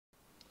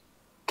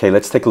Okay,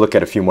 let's take a look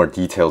at a few more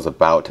details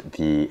about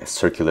the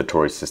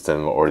circulatory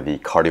system or the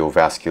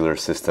cardiovascular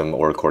system,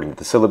 or according to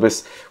the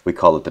syllabus, we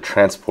call it the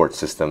transport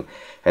system.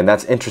 And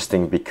that's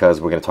interesting because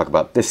we're going to talk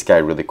about this guy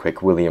really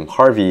quick. William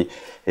Harvey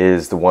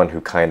is the one who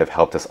kind of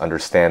helped us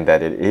understand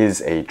that it is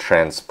a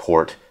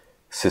transport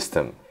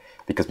system.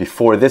 Because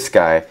before this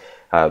guy,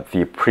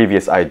 the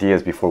previous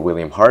ideas before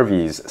William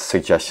Harvey's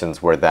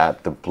suggestions were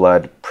that the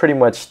blood pretty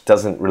much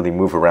doesn't really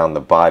move around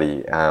the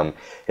body.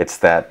 It's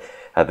that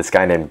this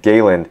guy named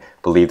Galen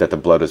believed that the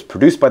blood was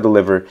produced by the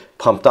liver,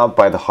 pumped out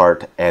by the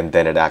heart, and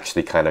then it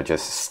actually kind of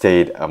just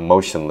stayed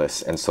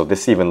motionless. And so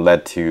this even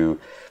led to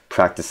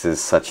practices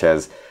such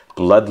as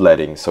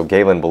bloodletting. So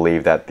Galen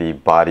believed that the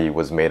body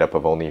was made up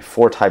of only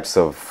 4 types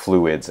of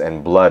fluids,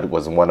 and blood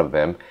was one of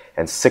them.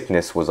 And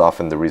sickness was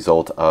often the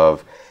result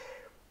of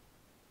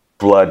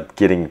blood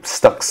getting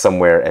stuck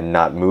somewhere and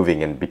not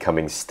moving and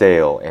becoming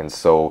stale. And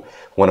so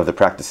one of the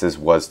practices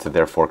was to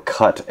therefore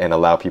cut and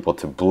allow people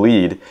to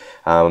bleed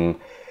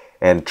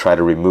and try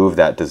to remove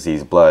that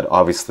diseased blood.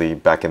 Obviously,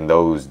 back in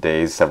those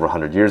days, several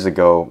hundred years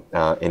ago,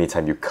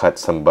 anytime you cut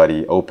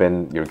somebody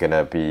open, you're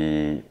gonna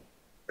be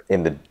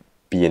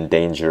in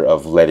danger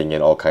of letting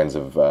in all kinds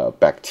of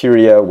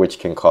bacteria, which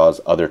can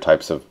cause other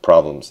types of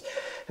problems.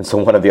 And so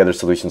one of the other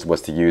solutions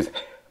was to use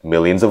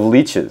millions of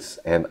leeches.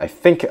 And I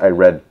think I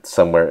read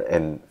somewhere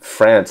in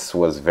France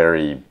was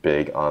very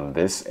big on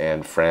this,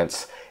 and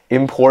France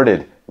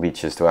imported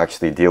leeches to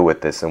actually deal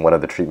with this. And one of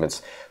the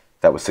treatments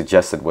that was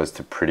suggested was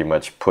to pretty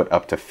much put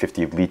up to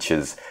 50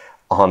 leeches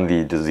on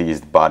the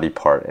diseased body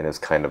part. And it's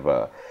kind of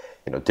a,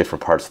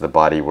 different parts of the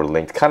body were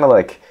linked, kind of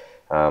like,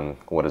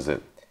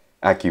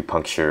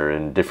 acupuncture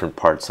in different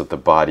parts of the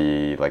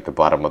body, like the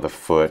bottom of the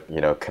foot,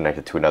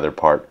 connected to another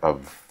part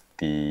of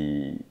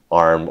the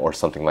arm or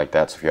something like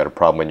that. So if you had a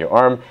problem in your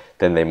arm,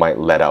 then they might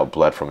let out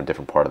blood from a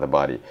different part of the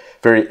body.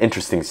 Very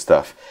interesting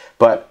stuff.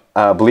 But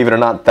believe it or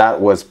not,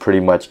 that was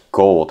pretty much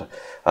gold,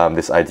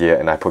 this idea.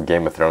 And I put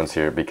Game of Thrones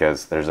here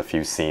because there's a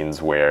few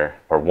scenes where,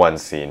 or one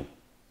scene,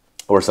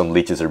 where some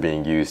leeches are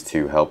being used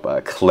to help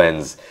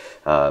cleanse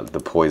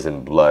the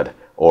poisoned blood,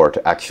 or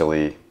to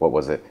actually,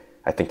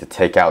 I think to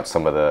take out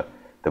some of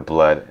the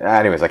blood.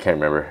 Anyways, I can't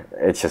remember.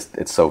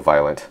 It's so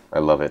violent. I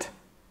love it.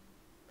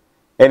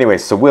 Anyway,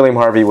 so William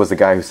Harvey was the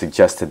guy who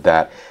suggested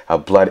that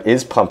blood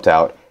is pumped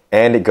out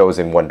and it goes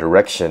in one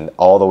direction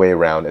all the way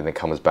around and then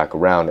comes back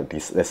around.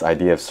 This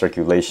idea of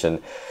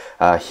circulation,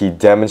 he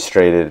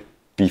demonstrated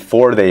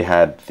before they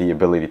had the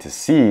ability to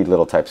see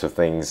little types of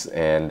things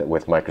and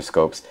with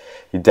microscopes.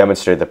 He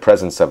demonstrated the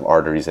presence of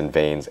arteries and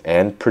veins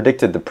and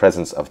predicted the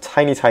presence of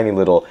tiny, tiny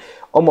little,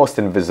 almost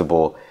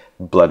invisible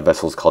blood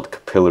vessels called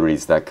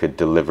capillaries that could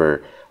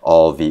deliver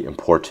all the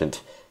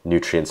important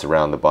nutrients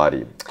around the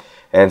body.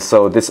 And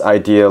so this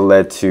idea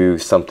led to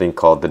something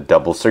called the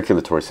double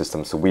circulatory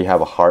system. So we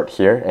have a heart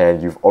here,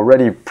 and you've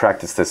already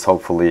practiced this.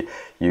 Hopefully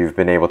you've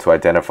been able to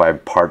identify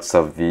parts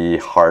of the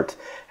heart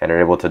and are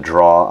able to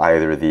draw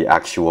either the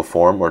actual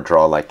form or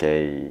draw like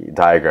a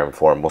diagram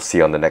form. We'll see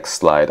on the next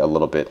slide a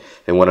little bit.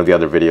 In one of the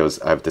other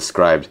videos, I've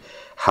described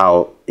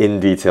how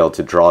in detail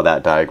to draw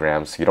that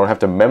diagram. So you don't have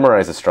to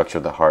memorize the structure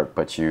of the heart,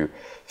 but you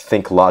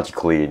think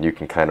logically and you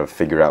can kind of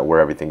figure out where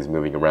everything's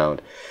moving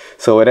around.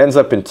 So it ends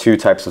up in 2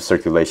 types of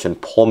circulation.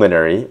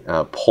 Pulmonary.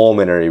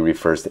 Pulmonary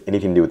refers to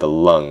anything to do with the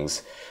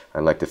lungs. I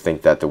like to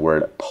think that the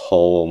word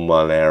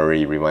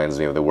pulmonary reminds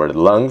me of the word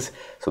lungs,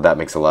 so that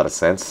makes a lot of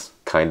sense,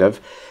 kind of.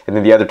 And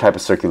then the other type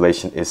of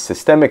circulation is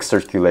systemic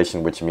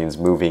circulation, which means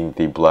moving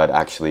the blood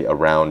actually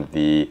around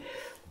the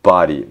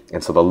body.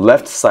 And so the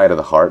left side of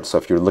the heart, so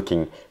if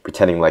you're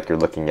pretending like you're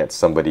looking at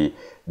somebody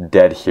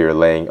dead here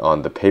laying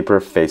on the paper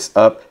face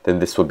up, then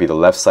this would be the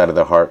left side of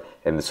the heart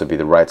and this would be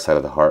the right side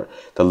of the heart.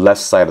 The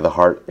left side of the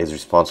heart is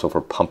responsible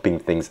for pumping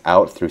things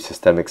out through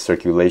systemic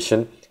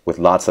circulation with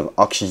lots of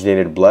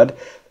oxygenated blood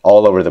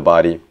all over the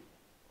body,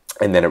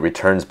 and then it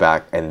returns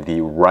back, and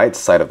the right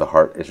side of the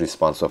heart is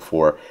responsible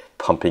for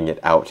pumping it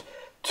out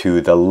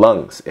to the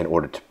lungs in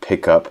order to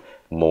pick up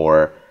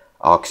more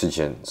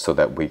oxygen so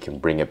that we can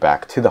bring it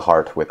back to the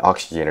heart with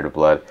oxygenated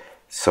blood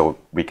so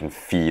we can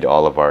feed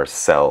all of our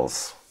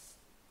cells.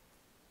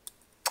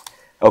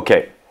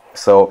 Okay,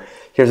 so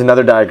here's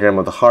another diagram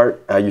of the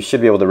heart. You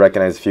should be able to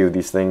recognize a few of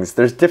these things.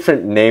 There's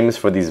different names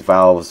for these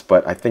valves,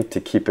 but I think to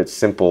keep it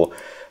simple,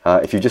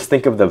 if you just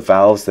think of the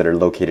valves that are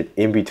located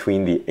in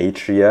between the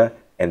atria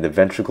and the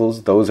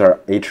ventricles, those are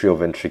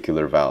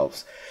atrioventricular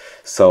valves.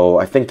 So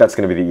I think that's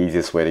going to be the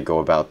easiest way to go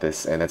about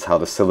this, and it's how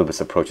the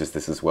syllabus approaches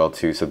this as well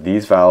too. So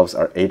these valves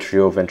are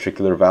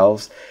atrioventricular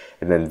valves,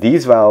 and then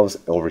these valves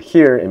over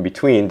here in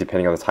between,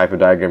 depending on the type of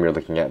diagram you're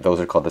looking at, those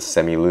are called the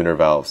semilunar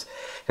valves.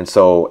 And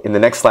so in the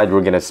next slide,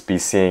 we're going to be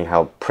seeing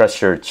how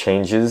pressure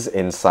changes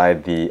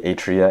inside the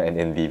atria and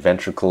in the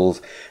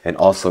ventricles and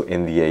also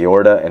in the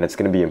aorta, and it's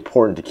going to be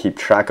important to keep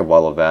track of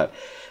all of that.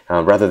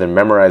 Rather than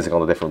memorizing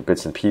all the different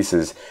bits and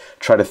pieces,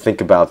 try to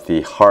think about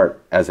the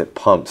heart as it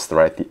pumps,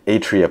 right? The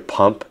atria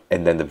pump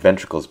and then the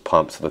ventricles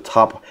pump. So the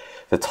top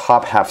The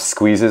top half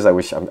squeezes. I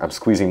wish I'm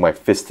squeezing my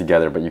fist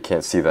together, but you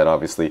can't see that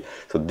obviously.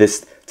 So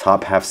this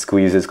top half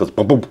squeezes, goes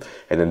boom, boom,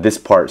 and then this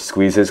part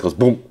squeezes, goes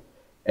boom,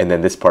 and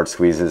then this part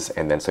squeezes,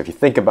 and then so if you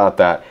think about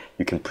that,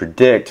 you can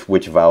predict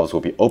which valves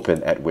will be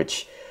open at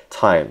which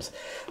times.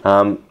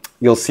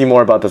 You'll see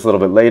more about this a little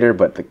bit later,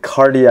 but the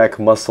cardiac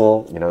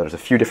muscle, you know, there's a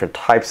few different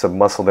types of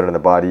muscle that are in the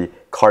body.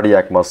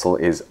 Cardiac muscle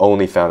is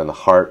only found in the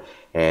heart,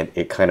 and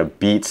it kind of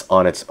beats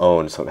on its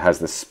own. So it has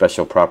this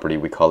special property.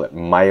 We call it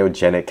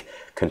myogenic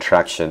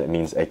contraction. It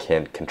means it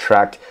can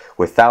contract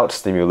without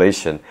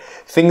stimulation.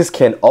 Things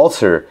can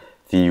alter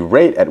the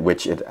rate at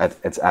which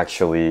it's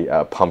actually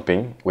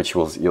pumping, which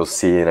you'll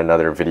see in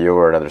another video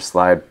or another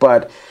slide,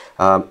 but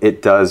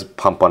it does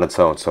pump on its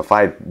own. So if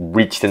I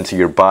reached into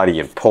your body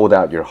and pulled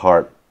out your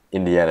heart,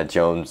 Indiana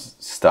Jones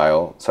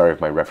style, sorry if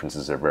my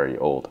references are very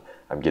old,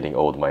 I'm getting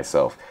old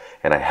myself,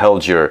 and I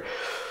held your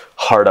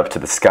heart up to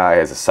the sky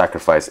as a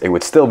sacrifice, it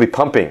would still be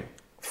pumping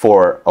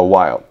for a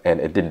while,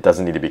 and it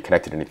doesn't need to be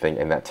connected to anything,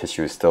 and that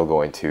tissue is still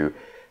going to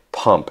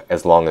pump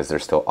as long as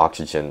there's still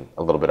oxygen,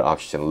 a little bit of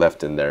oxygen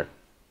left in there.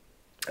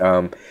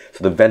 So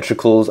the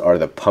ventricles are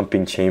the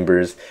pumping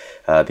chambers,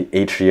 the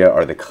atria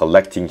are the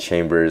collecting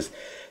chambers.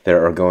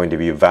 There are going to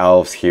be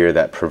valves here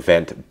that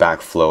prevent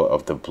backflow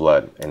of the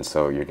blood, and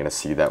so you're going to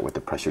see that with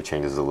the pressure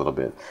changes a little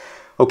bit.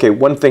 Okay,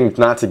 one thing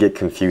not to get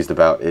confused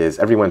about is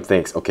everyone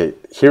thinks, okay,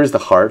 here's the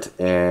heart,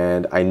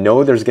 and I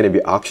know there's going to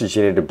be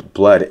oxygenated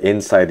blood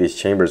inside these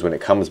chambers when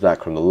it comes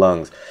back from the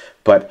lungs,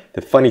 but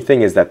the funny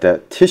thing is that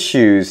the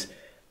tissues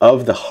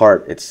of the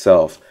heart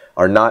itself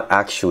are not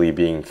actually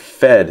being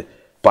fed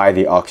by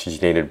the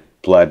oxygenated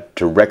blood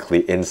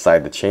directly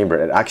inside the chamber.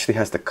 It actually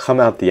has to come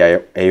out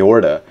the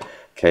aorta.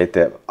 Okay,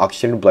 the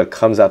oxygenated blood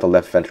comes out the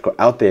left ventricle,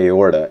 out the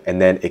aorta, and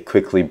then it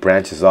quickly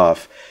branches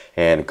off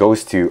and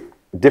goes to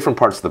different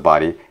parts of the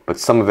body, but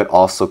some of it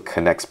also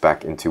connects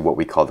back into what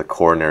we call the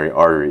coronary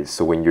arteries.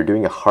 So when you're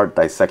doing a heart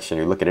dissection,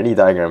 you look at any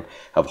diagram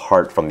of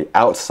heart from the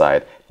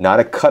outside, not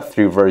a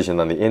cut-through version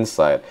on the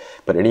inside,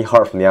 but any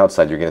heart from the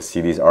outside, you're going to see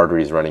these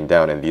arteries running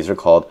down, and these are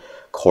called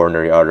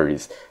coronary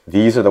arteries.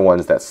 These are the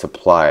ones that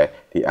supply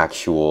the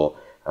actual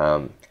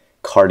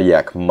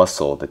cardiac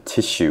muscle, the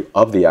tissue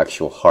of the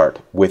actual heart,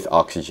 with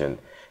oxygen.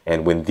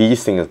 And when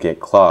these things get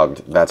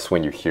clogged, that's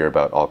when you hear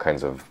about all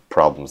kinds of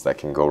problems that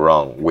can go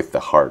wrong with the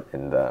heart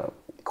and the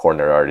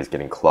coronary arteries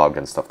getting clogged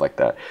and stuff like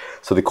that.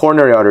 So the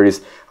coronary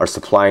arteries are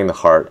supplying the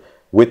heart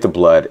with the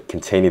blood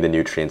containing the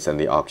nutrients and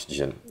the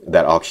oxygen.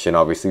 That oxygen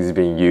obviously is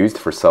being used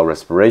for cell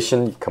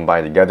respiration,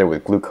 combined together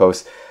with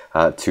glucose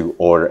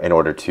in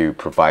order to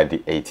provide the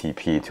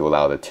ATP to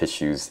allow the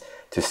tissues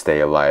to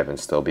stay alive and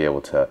still be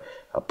able to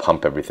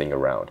pump everything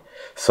around.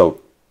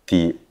 So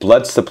the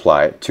blood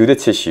supply to the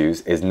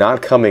tissues is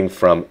not coming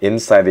from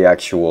inside the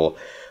actual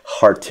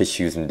heart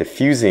tissues and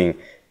diffusing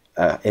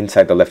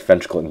inside the left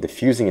ventricle and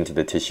diffusing into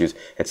the tissues.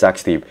 It's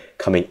actually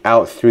coming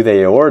out through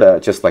the aorta,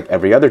 just like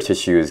every other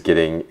tissue is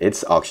getting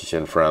its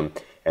oxygen from,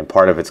 and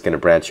part of it's going to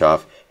branch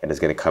off and is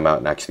going to come out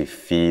and actually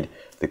feed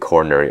the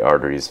coronary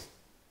arteries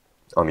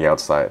on the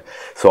outside.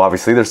 So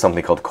obviously there's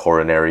something called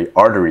coronary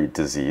artery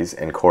disease,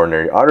 and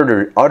coronary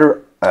artery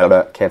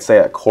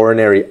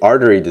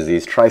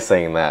disease, try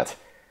saying that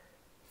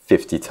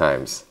 50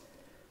 times.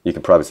 You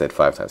can probably say it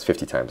 5 times.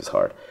 50 times is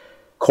hard.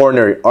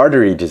 Coronary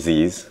artery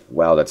disease,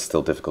 wow, that's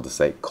still difficult to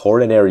say.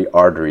 Coronary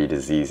artery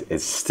disease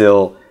is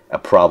still a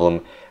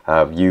problem.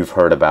 You've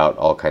heard about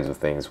all kinds of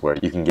things where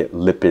you can get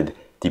lipid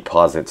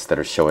deposits that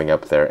are showing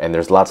up there, and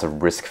there's lots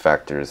of risk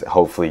factors.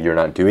 Hopefully you're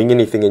not doing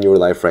anything in your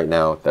life right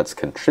now that's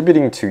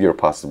contributing to your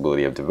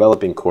possibility of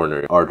developing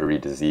coronary artery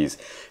disease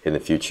in the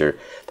future.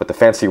 But the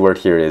fancy word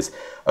here is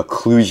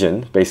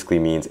occlusion. Basically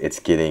means it's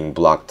getting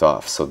blocked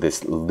off. So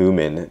this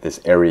lumen,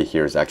 this area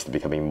here, is actually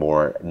becoming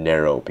more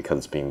narrow because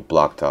it's being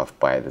blocked off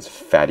by this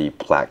fatty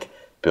plaque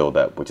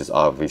buildup, which is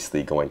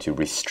obviously going to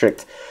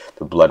restrict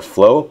the blood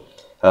flow.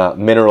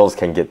 Minerals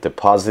can get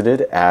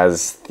deposited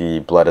as the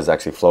blood is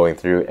actually flowing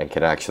through and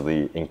can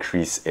actually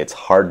increase its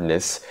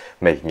hardness,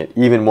 making it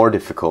even more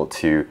difficult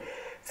to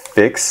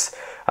fix.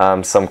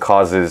 Some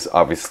causes,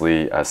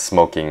 obviously,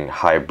 smoking,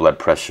 high blood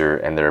pressure,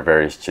 and there are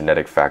various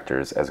genetic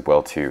factors as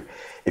well too.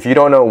 If you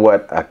don't know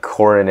what a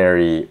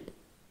coronary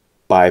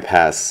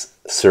bypass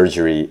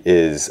surgery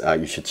is,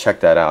 you should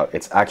check that out.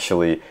 It's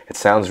actually, it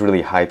sounds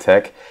really high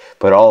tech,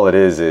 but all it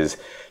is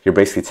you're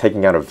basically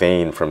taking out a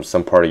vein from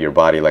some part of your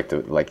body, like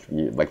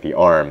the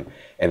arm,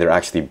 and they're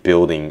actually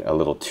building a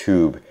little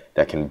tube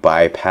that can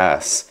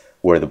bypass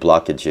where the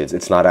blockage is.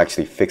 It's not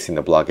actually fixing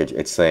the blockage.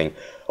 It's saying,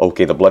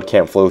 okay, the blood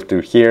can't flow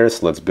through here,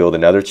 so let's build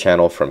another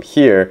channel from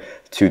here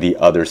to the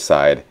other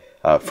side,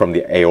 from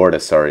the aorta,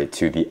 sorry,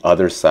 to the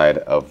other side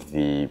of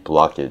the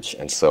blockage.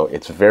 And so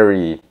it's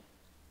very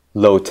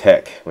low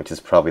tech, which is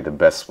probably the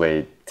best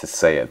way to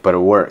say it, but it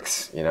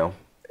works, you know.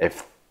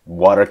 If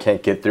water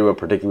can't get through a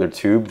particular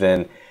tube,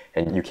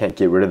 and you can't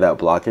get rid of that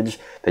blockage,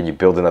 then you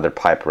build another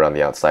pipe around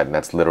the outside, and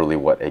that's literally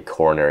what a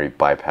coronary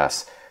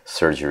bypass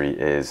surgery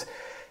is.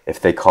 If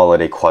they call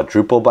it a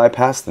quadruple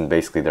bypass, then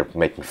basically they're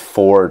making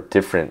 4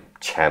 different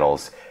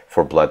channels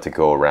for blood to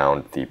go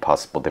around the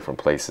possible different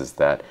places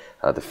that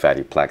the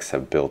fatty plaques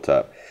have built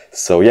up.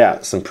 So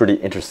yeah, some pretty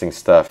interesting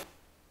stuff.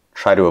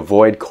 Try to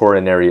avoid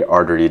coronary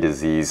artery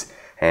disease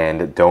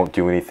and don't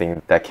do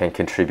anything that can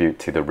contribute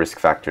to the risk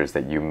factors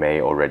that you may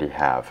already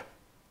have.